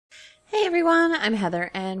Hey everyone, I'm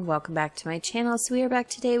Heather and welcome back to my channel. So we are back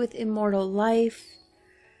today with Immortal Life.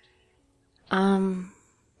 I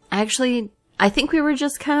think we were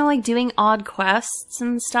just kind of like doing odd quests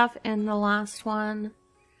and stuff in the last one.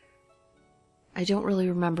 I don't really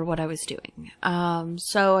remember what I was doing.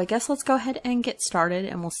 So I guess let's go ahead and get started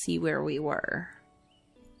and we'll see where we were.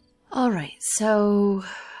 Alright, so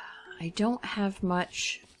I don't have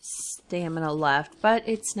much stamina left, but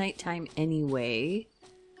it's nighttime anyway.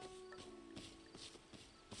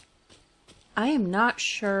 I am not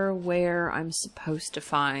sure where I'm supposed to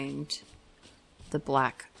find the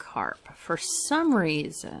black carp. For some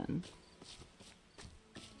reason,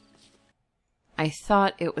 I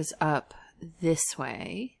thought it was up this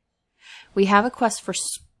way. We have a quest for...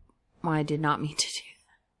 Well, I did not mean to do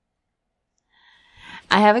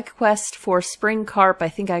that. I have a quest for spring carp. I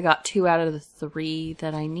think I got 2 out of the 3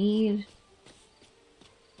 that I need.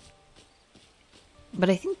 But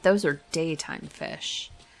I think those are daytime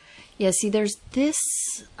fish. Yeah, see, there's this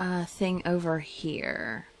thing over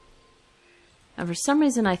here. And for some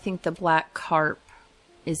reason, I think the black carp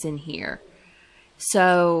is in here.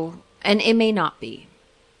 So, and it may not be.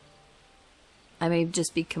 I may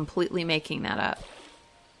just be completely making that up.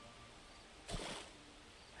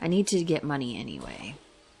 I need to get money anyway.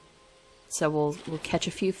 So we'll catch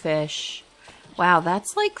a few fish. Wow,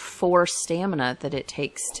 that's like 4 stamina that it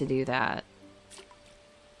takes to do that.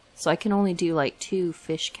 So I can only do like 2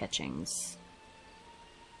 fish catchings.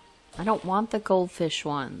 I don't want the goldfish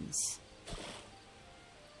ones.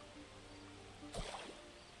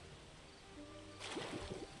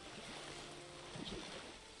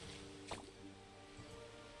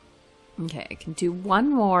 Okay, I can do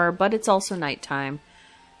 1 more, but it's also nighttime.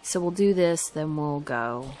 So we'll do this, then we'll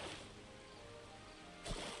go.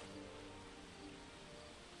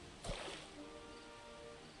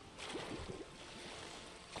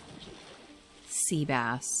 Sea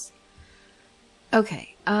bass.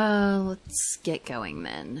 Okay, let's get going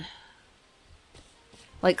then.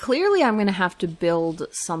 Like, clearly I'm gonna have to build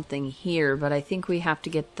something here, but I think we have to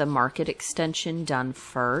get the market extension done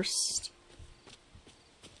first.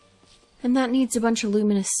 And that needs a bunch of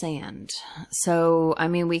luminous sand. So, I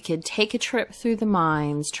mean, we could take a trip through the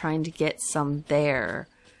mines trying to get some there.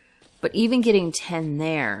 But even getting 10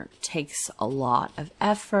 there takes a lot of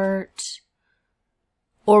effort.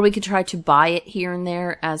 Or we could try to buy it here and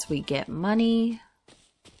there as we get money.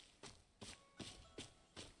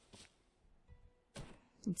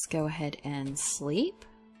 Let's go ahead and sleep.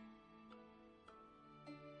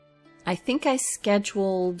 I think I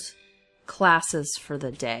scheduled classes for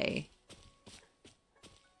the day.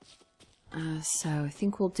 So I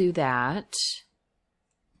think we'll do that.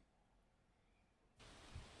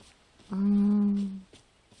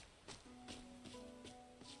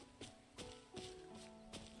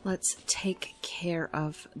 Let's take care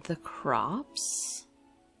of the crops.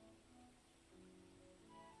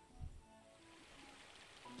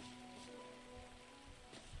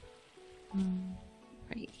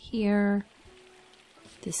 Right here.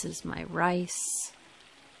 This is my rice.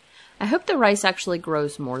 I hope the rice actually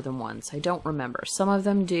grows more than once. I don't remember. Some of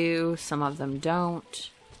them do, some of them don't.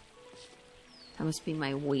 That must be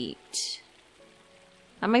my wheat.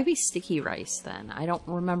 That might be sticky rice then. I don't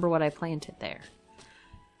remember what I planted there.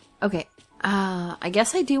 Okay, I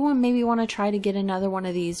guess I do maybe want to try to get another one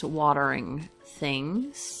of these watering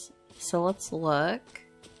things. So let's look.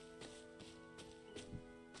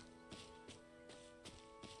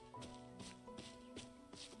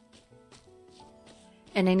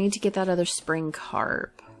 And I need to get that other spring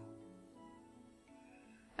carp.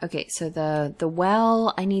 Okay, so the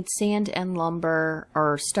well, I need sand and lumber,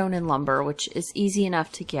 or stone and lumber, which is easy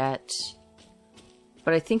enough to get.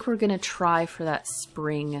 But I think we're going to try for that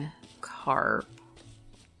spring carp.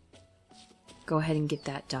 Go ahead and get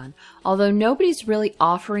that done. Although nobody's really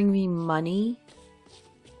offering me money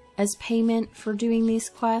as payment for doing these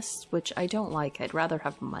quests, which I don't like. I'd rather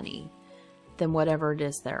have money than whatever it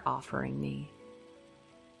is they're offering me.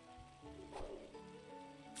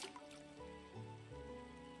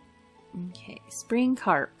 Okay, spring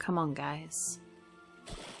carp. Come on, guys.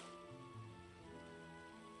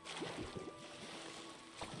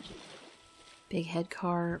 Big head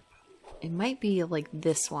carp. It might be like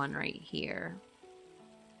this one right here.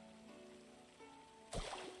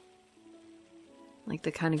 Like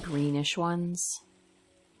the kind of greenish ones.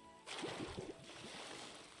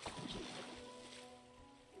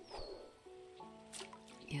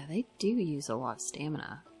 Yeah, they do use a lot of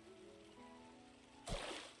stamina.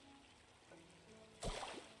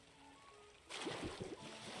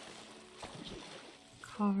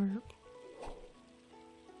 Carp.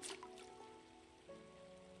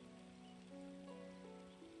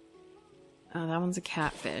 Oh, that one's a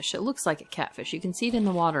catfish. It looks like a catfish. You can see it in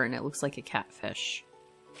the water and it looks like a catfish.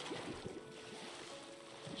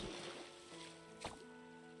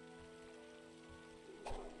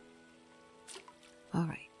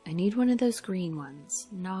 Alright, I need one of those green ones,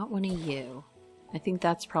 not one of you. I think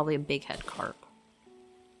that's probably a big head carp.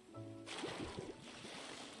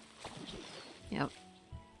 Yep.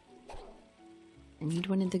 I need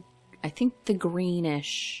one of the... I think the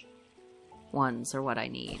greenish ones are what I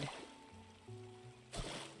need.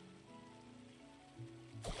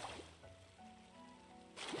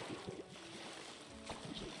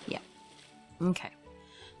 Yeah. Okay.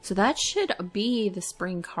 So that should be the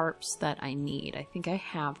spring carps that I need. I think I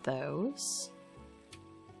have those.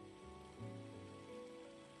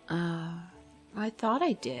 I thought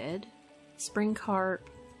I did. Spring carp.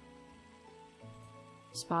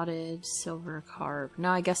 Spotted silver carp. No,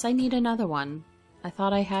 I guess I need another one. I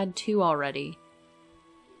thought I had 2 already.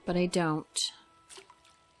 But I don't.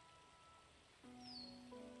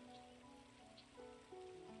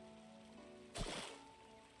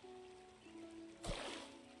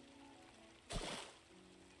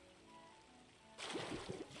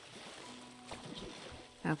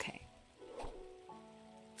 Okay.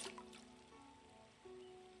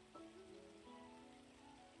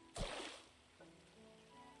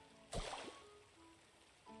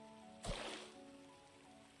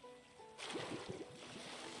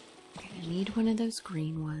 I need one of those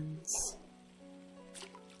green ones.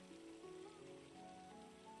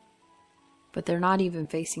 But they're not even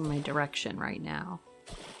facing my direction right now.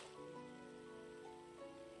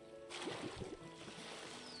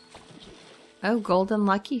 Oh, golden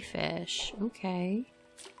lucky fish. Okay.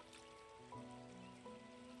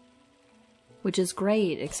 Which is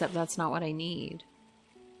great, except that's not what I need.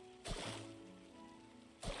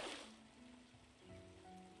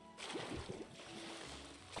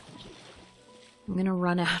 I'm gonna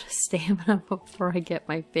run out of stamina before I get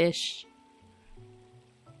my fish.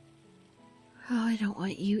 Oh, I don't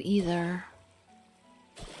want you either.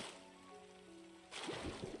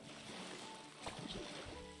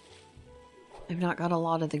 I've not got a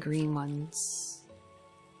lot of the green ones.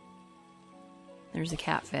 There's a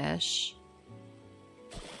catfish.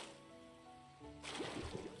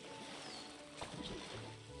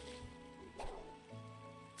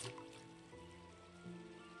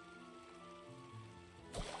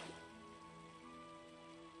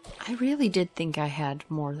 I really did think I had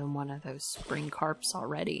more than one of those spring carps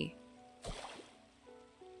already.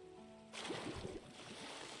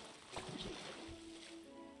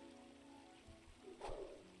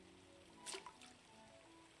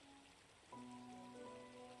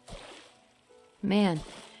 Man,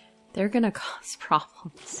 they're gonna cause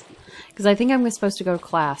problems. Because I think I'm supposed to go to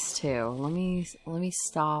class too. Let me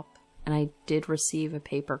stop. And I did receive a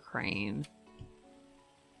paper crane.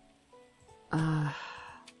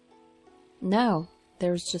 No,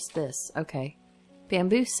 there's just this. Okay.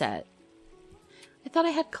 Bamboo set. I thought I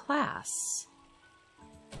had class.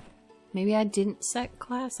 Maybe I didn't set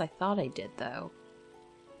class? I thought I did, though.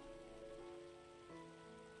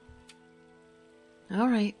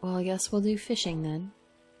 Alright, well, I guess we'll do fishing then.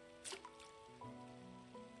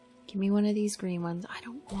 Give me one of these green ones. I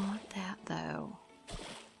don't want that, though.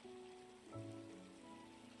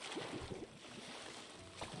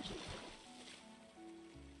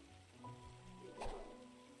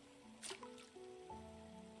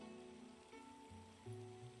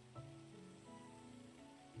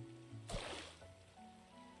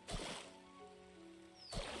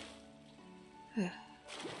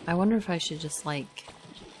 I wonder if I should just like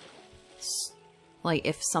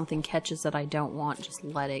if something catches that I don't want, just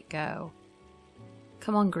let it go.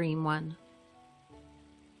 Come on, green one.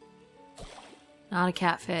 Not a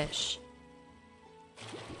catfish.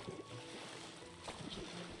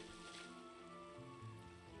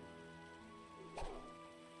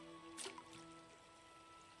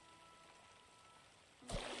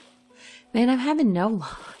 Man, I'm having no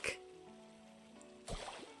luck.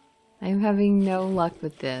 I'm having no luck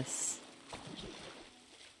with this.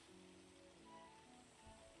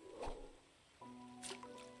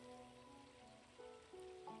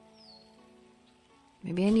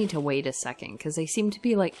 Maybe I need to wait a second, because they seem to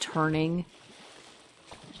be like turning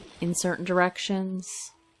in certain directions.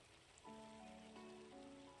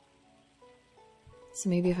 So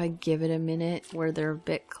maybe if I give it a minute where they're a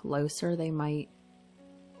bit closer, they might...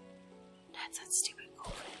 That's that stupid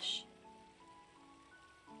goldfish.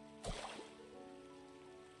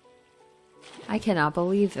 I cannot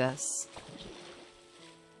believe this.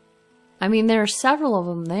 I mean, there are several of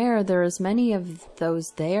them there. There are as many of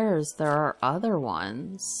those there as there are other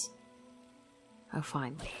ones. Oh,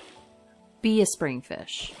 finally. be a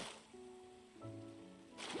springfish.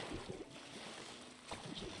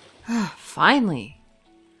 Finally.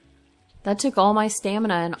 That took all my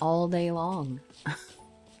stamina and all day long.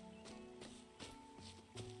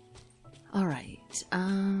 Alright,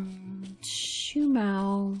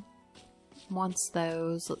 Shumao wants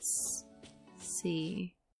those. Let's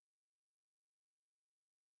see.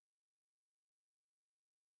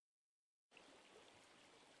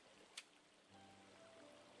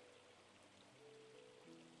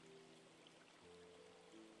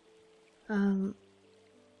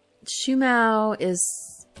 Shumao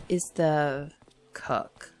is the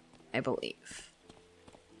cook, I believe.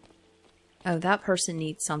 Oh, that person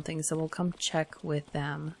needs something, so we'll come check with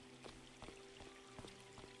them.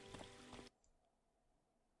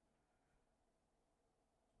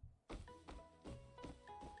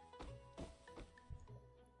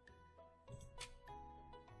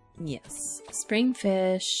 Yes,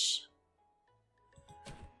 springfish.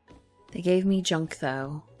 They gave me junk,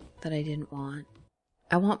 though, that I didn't want.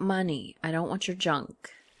 I want money. I don't want your junk.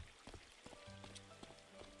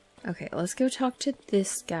 Okay, let's go talk to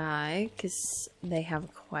this guy, because they have a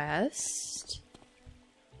quest.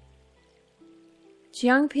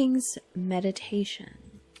 Jiangping's meditation.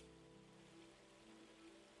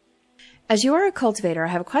 As you are a cultivator, I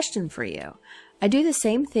have a question for you. I do the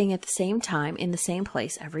same thing at the same time in the same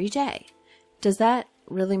place every day. Does that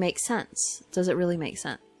really make sense? Does it really make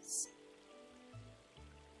sense?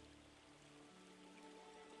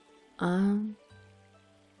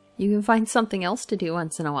 You can find something else to do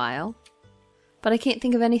once in a while. But I can't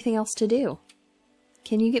think of anything else to do.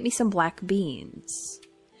 Can you get me some black beans?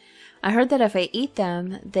 I heard that if I eat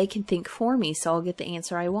them, they can think for me, so I'll get the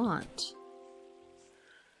answer I want.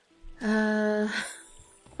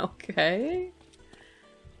 Okay.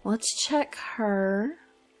 Let's check her.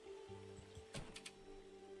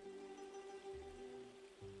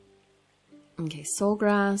 Okay,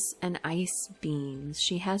 soulgrass and ice beans.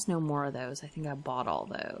 She has no more of those. I think I bought all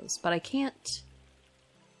those. But I can't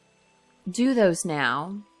do those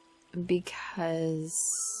now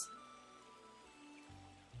because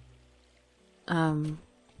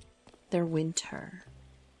they're winter.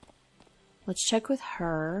 Let's check with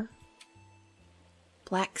her.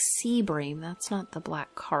 Black sea bream. That's not the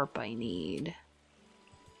black carp I need.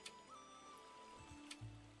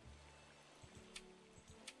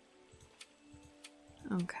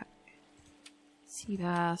 Okay. Sea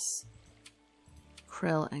bass,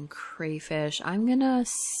 krill, and crayfish. I'm gonna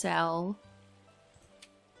sell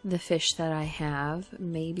the fish that I have.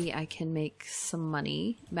 Maybe I can make some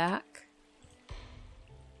money back.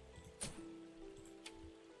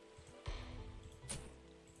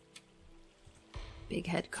 Big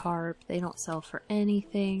head carp. They don't sell for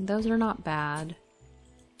anything. Those are not bad.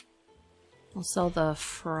 We'll sell the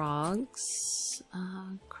frogs.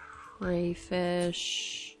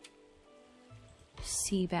 Crayfish,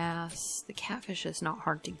 sea bass. The catfish is not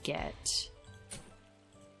hard to get.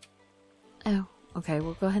 Oh, okay,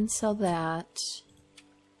 we'll go ahead and sell that.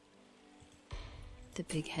 The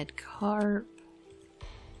big head carp,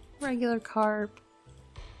 regular carp,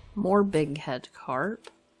 more big head carp.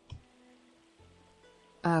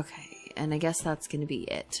 Okay, and I guess that's gonna be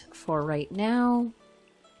it for right now.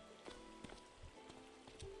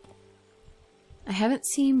 I haven't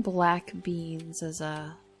seen black beans as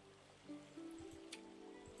a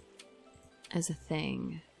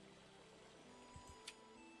thing.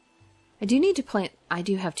 I do need to plant, I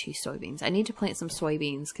do have 2 soybeans. I need to plant some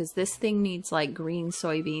soybeans because this thing needs like green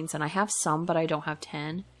soybeans, and I have some, but I don't have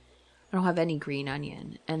 10. I don't have any green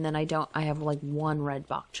onion, and then I have like 1 red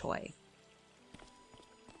bok choy.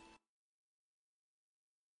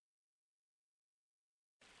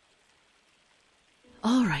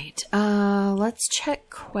 Alright, let's check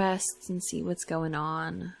quests and see what's going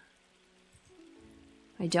on.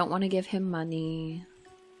 I don't want to give him money.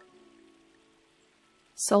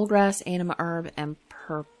 Soulgrass, anima herb, and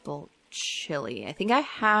purple chili. I think I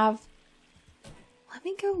have... Let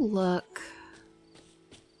me go look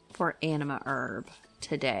for anima herb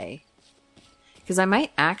today. Because I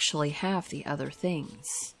might actually have the other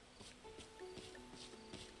things.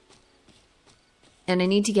 And I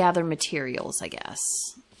need to gather materials, I guess.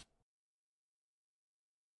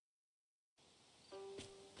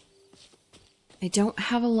 I don't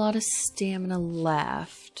have a lot of stamina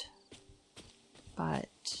left, but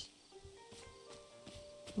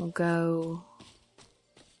we'll go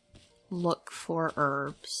look for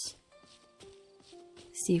herbs.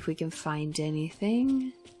 See if we can find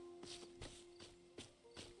anything.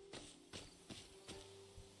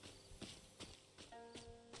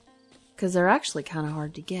 Because they're actually kind of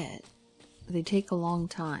hard to get. They take a long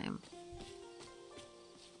time.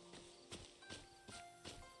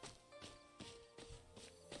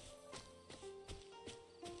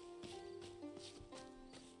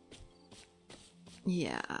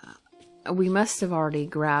 Yeah. We must have already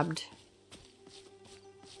grabbed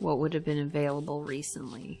what would have been available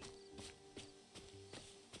recently.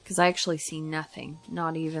 Because I actually see nothing.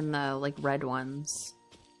 Not even the, like, red ones.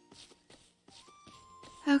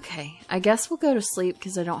 Okay, I guess we'll go to sleep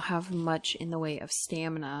because I don't have much in the way of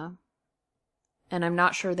stamina. And I'm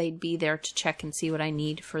not sure they'd be there to check and see what I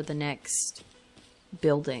need for the next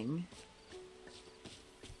building.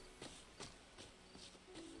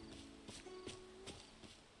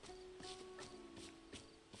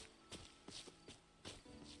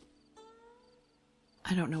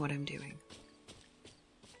 I don't know what I'm doing.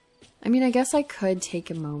 I mean, I guess I could take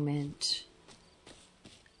a moment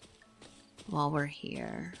while we're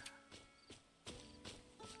here.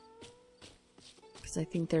 Because I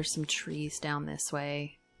think there's some trees down this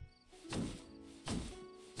way.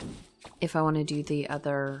 If I want to do the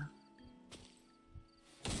other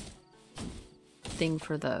thing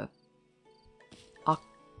for the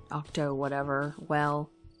octo whatever, well.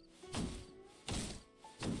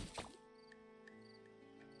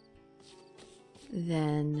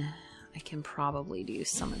 Then I can probably do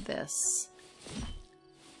some of this.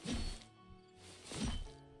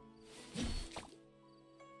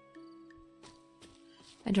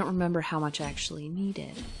 I don't remember how much I actually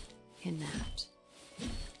needed in that.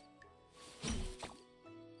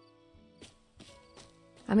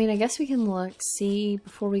 I mean, I guess we can look, see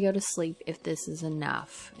before we go to sleep if this is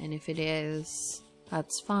enough. And if it is,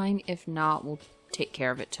 that's fine. If not, we'll take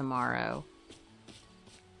care of it tomorrow.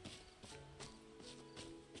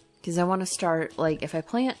 Because I want to start, like, if I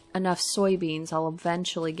plant enough soybeans, I'll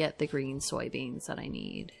eventually get the green soybeans that I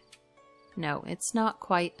need. No, it's not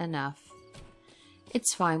quite enough.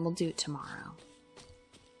 It's fine, we'll do it tomorrow.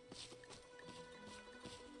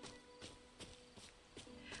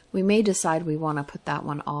 We may decide we want to put that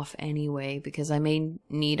one off anyway, because I may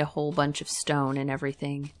need a whole bunch of stone and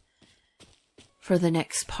everything for the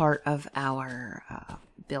next part of our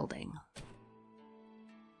building.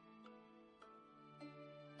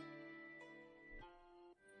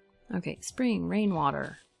 Okay, spring,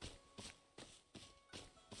 rainwater.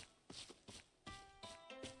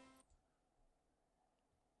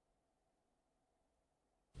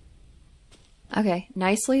 Okay,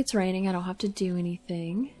 nicely it's raining. I don't have to do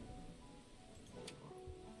anything.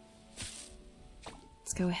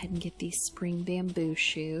 Let's go ahead and get these spring bamboo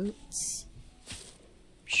shoots.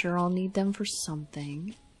 I'm sure I'll need them for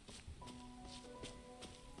something.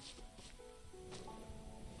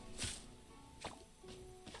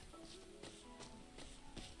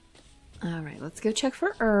 Alright, let's go check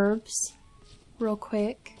for herbs real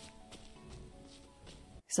quick.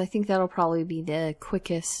 Because I think that'll probably be the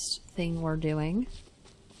quickest thing we're doing.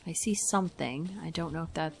 I see something. I don't know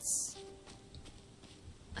if that's...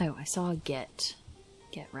 Oh, I saw a get.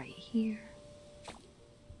 Get right here.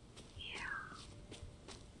 Yeah.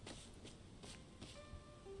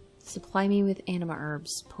 Supply me with anima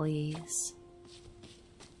herbs, please.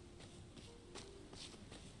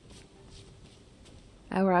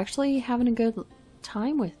 Oh, we're actually having a good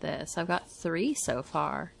time with this. I've got 3 so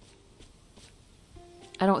far.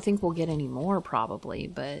 I don't think we'll get any more, probably,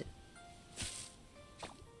 but...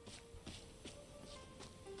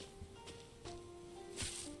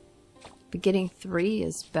 But getting 3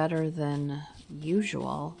 is better than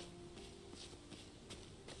usual.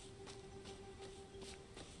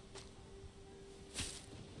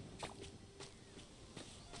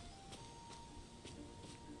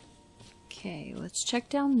 Okay, let's check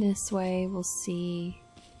down this way. We'll see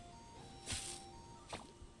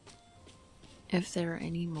if there are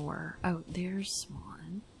any more. Oh, there's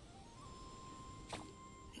one.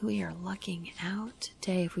 We are lucking out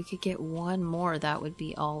today. If we could get one more, that would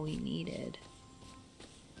be all we needed.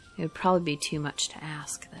 It would probably be too much to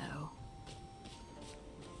ask, though.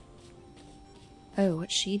 Oh,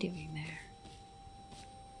 what's she doing there?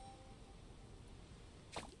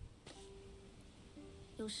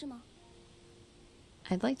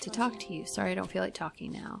 I'd like to talk to you. Sorry, I don't feel like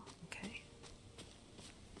talking now. Okay.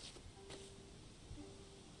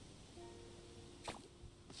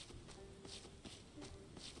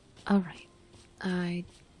 Alright. I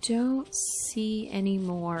don't see any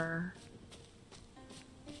more.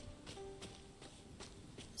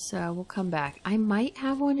 So we'll come back. I might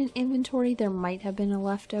have one in inventory. There might have been a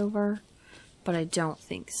leftover, but I don't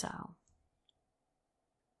think so.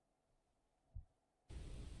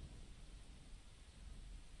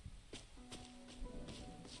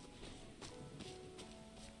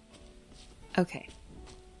 Okay,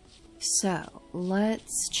 so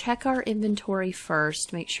let's check our inventory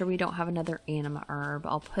first, make sure we don't have another anima herb.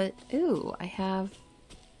 I'll put, ooh, I have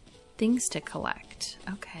things to collect.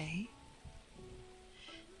 Okay.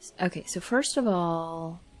 Okay, so first of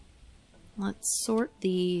all, let's sort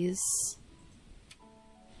these.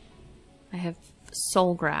 I have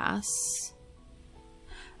soul grass.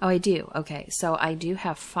 Oh, I do. Okay, so I do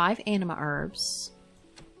have 5 anima herbs.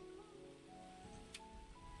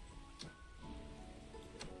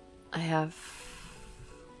 I have...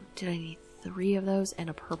 Did I need 3 of those? And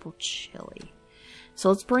a purple chili. So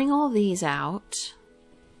let's bring all these out.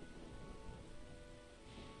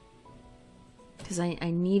 Because I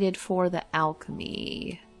needed for the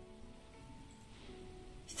alchemy.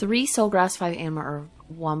 3 soul grass, 5 anima herb,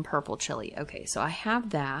 1 purple chili. Okay, so I have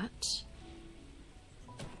that.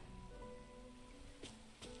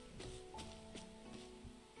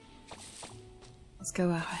 Let's go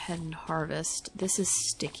ahead and harvest. This is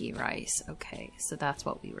sticky rice. Okay, so that's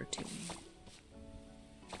what we were doing.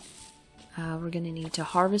 We're going to need to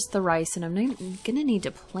harvest the rice, and I'm going to need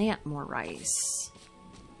to plant more rice.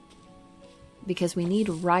 Because we need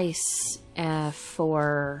rice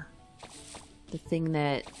for the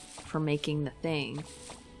thing for making the thing.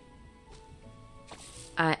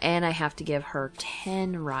 And I have to give her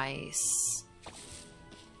 10 rice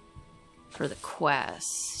for the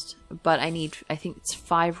quest. But I think it's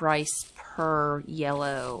 5 rice per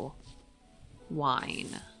yellow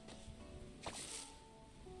wine.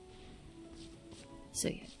 So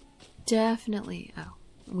yeah, definitely. Oh,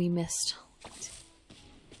 we missed.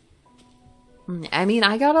 I mean,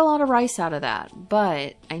 I got a lot of rice out of that,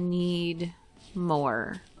 but I need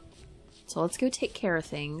more. So let's go take care of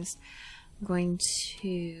things. I'm going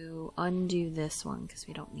to undo this one because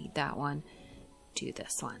we don't need that one. Do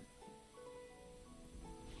this one.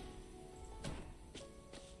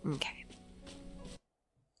 Okay.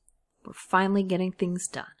 We're finally getting things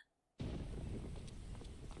done.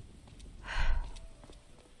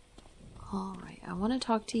 Alright, I want to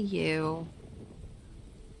talk to you.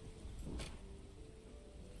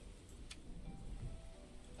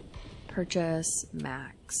 Purchase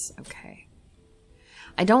max. Okay.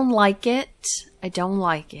 I don't like it. I don't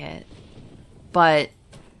like it. But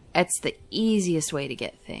it's the easiest way to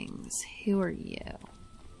get things. Who are you?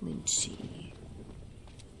 Lynchy.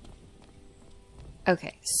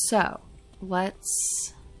 Okay, so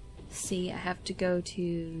let's see. I have to go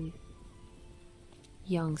to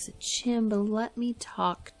Yangtze-Chin, but let me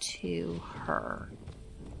talk to her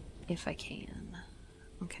if I can.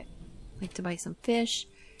 Okay. I'd like to buy some fish.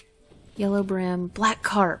 Yellow brim. Black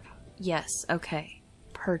carp. Yes, okay.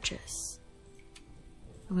 Purchase.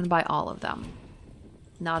 I'm going to buy all of them.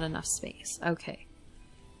 Not enough space. Okay.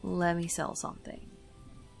 Let me sell something.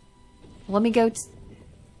 Let me go to...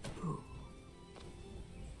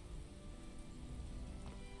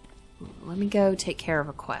 Let me go take care of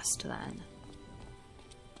a quest then.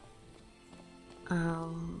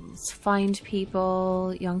 Let's find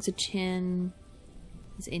people. Yangtze-Chin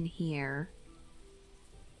is in here.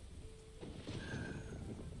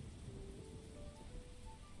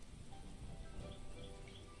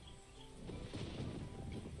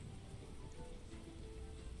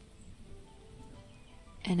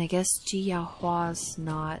 And I guess Jiyahua's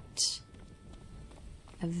not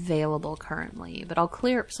available currently, but I'll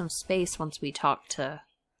clear up some space once we talk to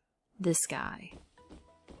this guy.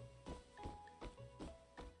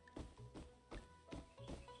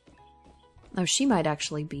 Oh, she might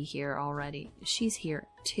actually be here already. She's here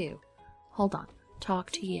too. Hold on.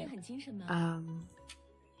 Talk to you.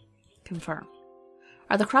 Confirm.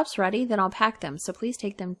 Are the crops ready? Then I'll pack them, so please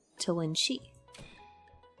take them to Lynchy.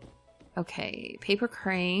 Okay, paper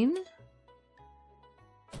crane.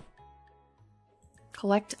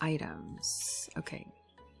 Collect items. Okay.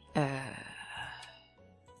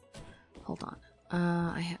 Hold on.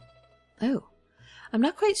 Oh. I'm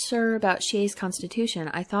not quite sure about Xie's constitution.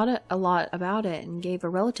 I thought a lot about it and gave a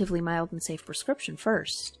relatively mild and safe prescription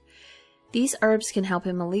first. These herbs can help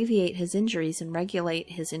him alleviate his injuries and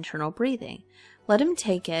regulate his internal breathing. Let him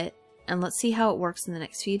take it, and let's see how it works in the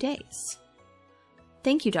next few days.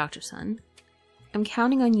 Thank you, Dr. Sun. I'm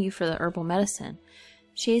counting on you for the herbal medicine.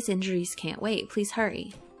 Xie's injuries can't wait. Please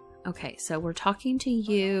hurry. Okay, so we're talking to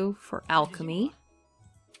you for alchemy.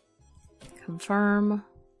 Confirm.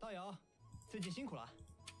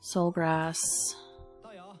 Soulgrass.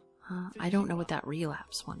 I don't know what that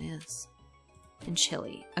relapse one is. And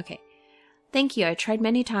chili. Okay. Thank you. I tried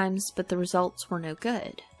many times, but the results were no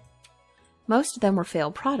good. Most of them were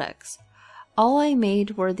failed products. All I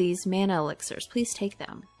made were these mana elixirs. Please take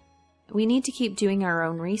them. We need to keep doing our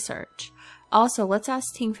own research. Also, let's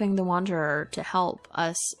ask Tingfeng the Wanderer to help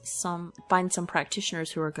us find some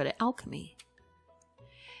practitioners who are good at alchemy.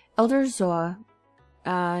 Elder Zoa,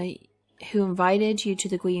 who invited you to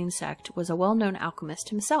the Guiyun sect, was a well-known alchemist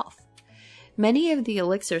himself. Many of the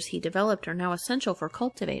elixirs he developed are now essential for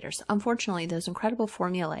cultivators. Unfortunately, those incredible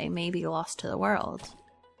formulae may be lost to the world.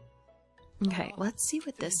 Okay, let's see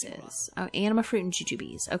what this is. Oh, anima fruit and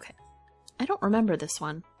jujubes. Okay. I don't remember this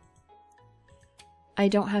one. I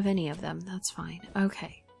don't have any of them. That's fine.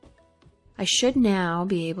 Okay. I should now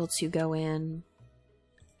be able to go in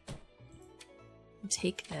and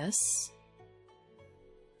take this.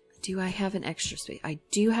 Do I have an extra space? I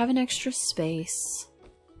do have an extra space.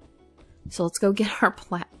 So let's go get our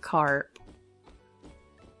black carp.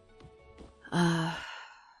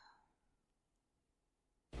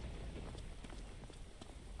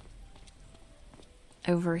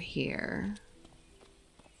 Over here.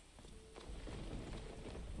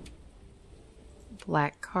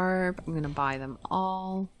 Black carp. I'm gonna buy them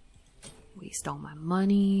all. Waste all my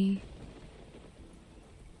money.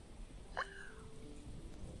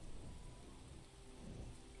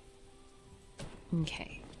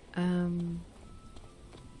 Okay.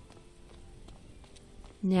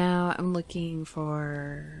 Now I'm looking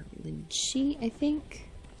for lychee, I think.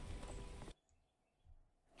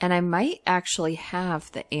 And I might actually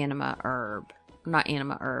have the anima herb. Not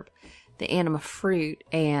anima herb. The anima fruit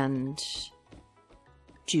and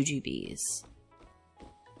jujubes.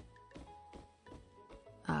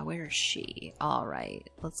 Where is she? Alright,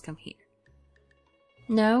 let's come here.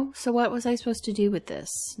 No? So what was I supposed to do with this?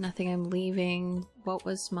 Nothing, I'm leaving. What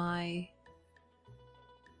was my...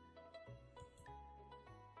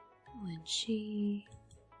 lychee...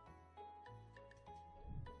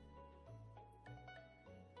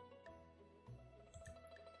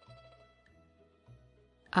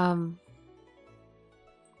 Am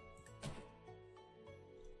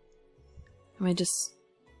I just...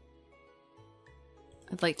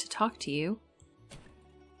 I'd like to talk to you.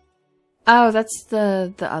 Oh, that's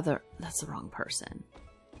the other... That's the wrong person.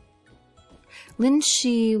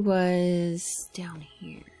 Lychee was down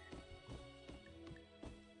here.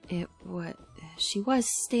 She was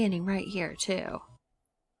standing right here, too.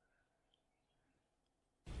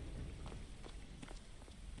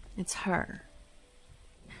 It's her.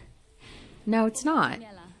 No, it's not.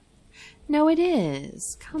 No, it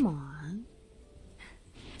is. Come on.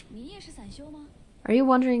 Are you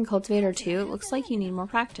wondering cultivator too? It looks like you need more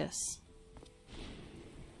practice.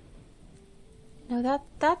 No,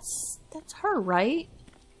 that's her, right?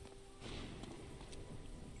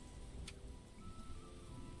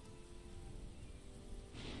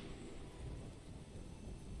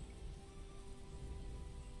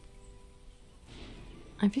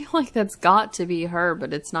 I feel like that's got to be her,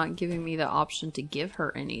 but it's not giving me the option to give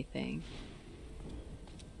her anything.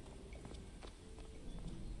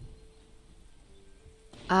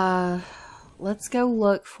 Let's go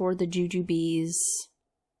look for the jujubes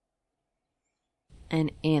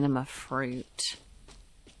and anima fruit.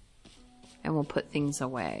 And we'll put things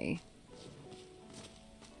away.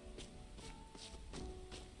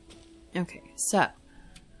 Okay, so.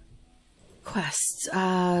 Quests.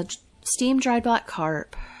 Steamed dried black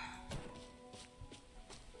carp.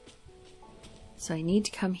 So I need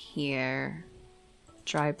to come here.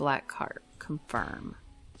 Dry black carp. Confirm.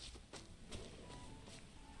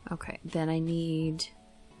 Okay, then I need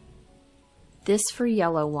this for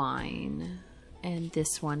yellow wine. And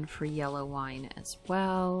this one for yellow wine as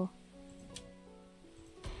well.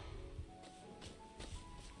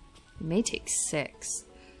 It may take 6.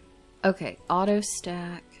 Okay, auto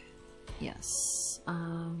stack. Yes.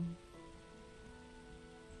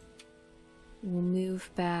 We'll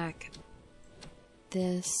move back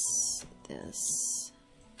this,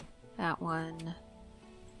 that one,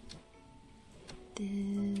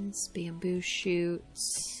 this, bamboo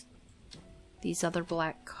shoots, these other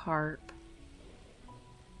black carp.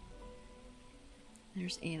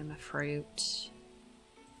 There's anima fruit.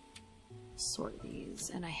 Sort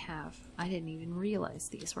these, and I didn't even realize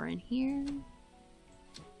these were in here.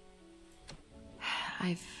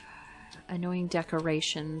 I've annoying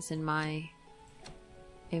decorations in my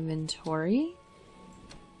inventory.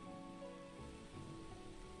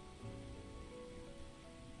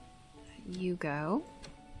 You go.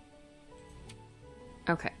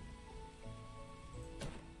 Okay.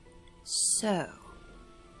 So.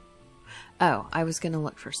 Oh, I was gonna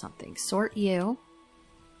look for something. Sort you.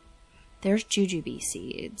 There's jujube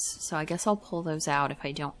seeds, so I guess I'll pull those out if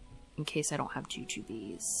I don't, in case I don't have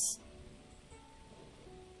jujubes.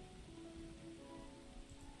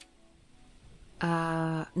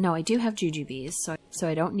 No, I do have jujubes, so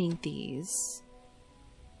I don't need these.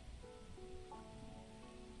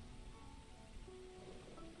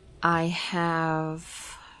 I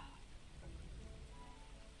have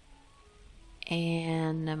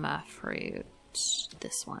anima fruit,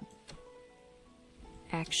 this one.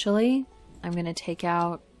 Actually, I'm going to take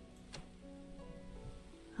out...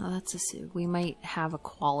 Oh, we might have a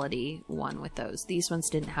quality one with those. These ones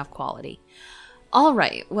didn't have quality. All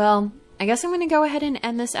right, well, I guess I'm going to go ahead and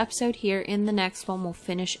end this episode here. In the next one, we'll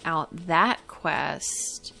finish out that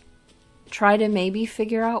quest. Try to maybe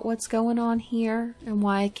figure out what's going on here and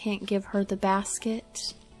why I can't give her the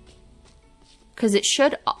basket. Because it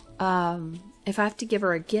should, if I have to give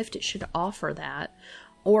her a gift, it should offer that.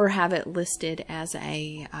 Or have it listed as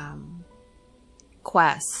a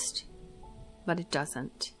quest. But it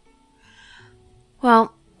doesn't.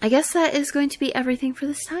 Well, I guess that is going to be everything for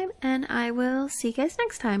this time. And I will see you guys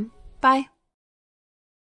next time. Bye.